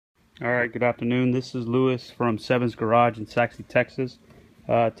Alright, good afternoon. This is Lewis from Seven's Garage in Saxe, Texas.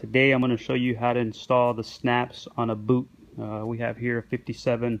 Today I'm going to show you how to install the snaps on a boot. We have here a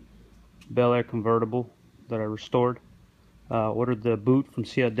 57 Belair Convertible that I restored. Ordered the boot from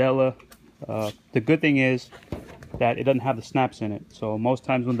Ciadella. The good thing is that it doesn't have the snaps in it. So most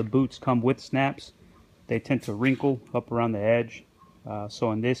times when the boots come with snaps, they tend to wrinkle up around the edge.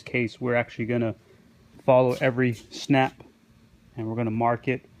 So in this case, we're actually going to follow every snap and we're going to mark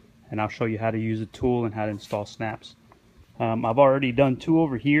it. And I'll show you how to use the tool and how to install snaps. I've already done two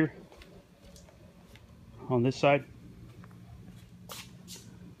over here on this side.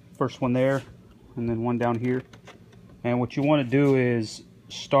 First one there, and then one down here. And what you want to do is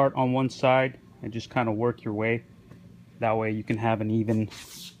start on one side and just kind of work your way. That way you can have an even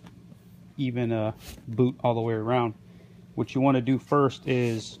boot all the way around. What you want to do first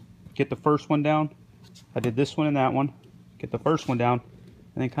is get the first one down. I did this one and that one. Get the first one down.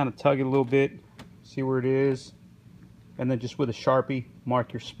 And then kind of tug it a little bit, see where it is, and then just with a Sharpie,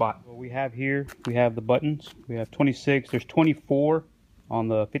 mark your spot. What we have here, we have the buttons. We have 26, there's 24 on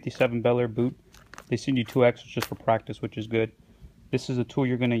the 57 Belair boot. They send you 2 extras just for practice, which is good. This is the tool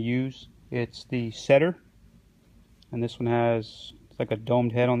you're going to use. It's the setter, and this one has, it's like a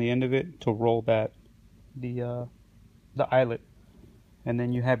domed head on the end of it to roll the eyelet. And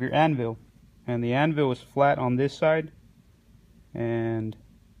then you have your anvil, and the anvil is flat on this side. And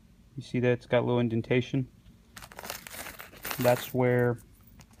you see that it's got a little indentation. That's where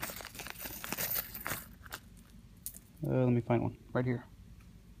let me find one right here.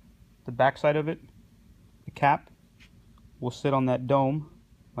 The back side of it, the cap, will sit on that dome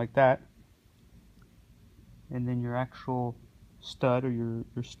like that, and then your actual stud or your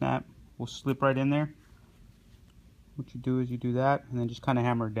snap will slip right in there. What you do is you do that and then just kind of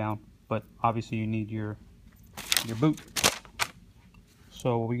hammer it down, but obviously you need your boot.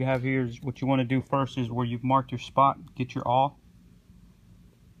 So what we have here is what you want to do first is where you've marked your spot, get your awl.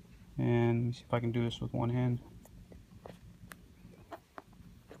 And let me see if I can do this with one hand.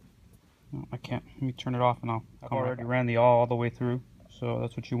 No, I can't. Let me turn it off and I've already ran the awl all the way through. So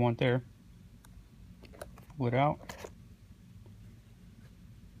that's what you want there. Pull it out.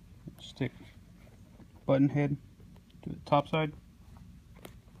 Stick button head to the top side.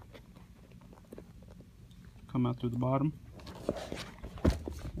 Come out through the bottom.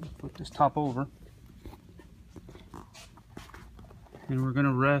 Put this top over, and we're going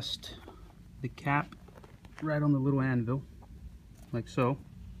to rest the cap right on the little anvil, like so.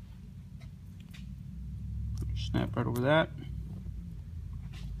 Snap right over that.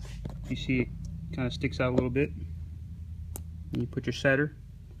 You see it kind of sticks out a little bit. And you put your setter,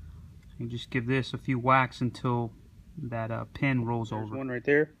 and just give this a few whacks until that pin rolls over. There's one right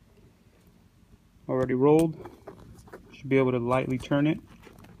there, already rolled. Should be able to lightly turn it.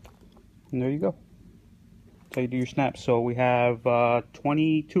 And there you go. That's how you do your snaps. So we have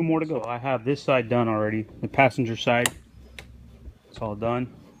 22 more to go. So I have this side done already. The passenger side, it's all done.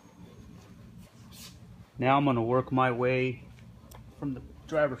 Now I'm going to work my way from the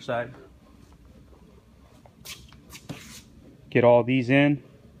driver's side. Get all these in,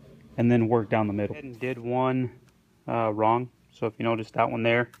 and then work down the middle. I did one wrong. So if you notice that one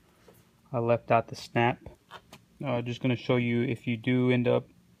there, I left out the snap. Just going to show you if you do end up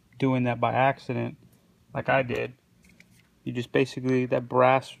doing that by accident, like I did, you just basically, that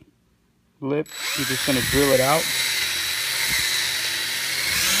brass lip, you're just going to drill it out.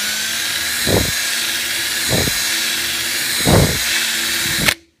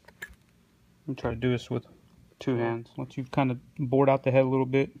 I'm trying to do this with 2 hands. Once you've kind of bored out the head a little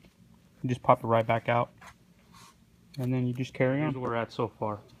bit, you just pop it right back out, and then you just carry on. Here's where we're at so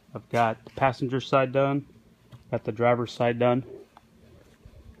far. I've got the passenger side done, got the driver's side done.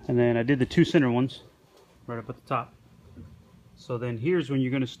 And then I did the 2 center ones right up at the top. So then here's when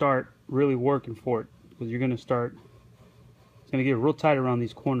you're going to start really working for it, because you're going to start, it's going to get real tight around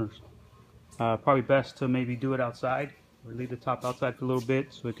these corners. Probably best to maybe do it outside, or leave the top outside for a little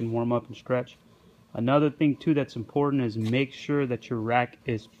bit so it can warm up and stretch. Another thing too that's important is make sure that your rack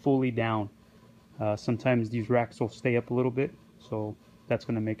is fully down. Sometimes these racks will stay up a little bit, so that's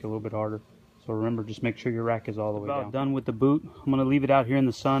going to make it a little bit harder. So remember, just make sure your rack is all the way down. About done with the boot. I'm going to leave it out here in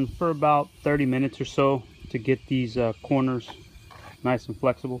the sun for about 30 minutes or so to get these corners nice and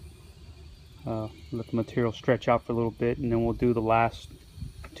flexible. Let the material stretch out for a little bit, and then we'll do the last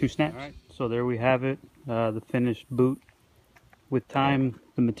 2 snaps. All right, so there we have it, the finished boot. With time,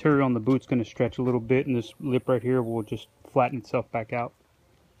 the material on the boot's going to stretch a little bit, and this lip right here will just flatten itself back out.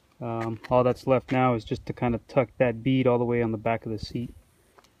 All that's left now is just to kind of tuck that bead all the way on the back of the seat.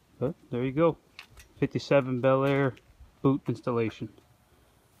 But there you go, 57 Belair boot installation.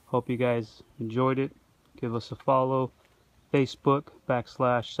 Hope you guys enjoyed it. Give us a follow. Facebook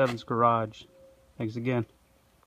 /7's Garage. Thanks again.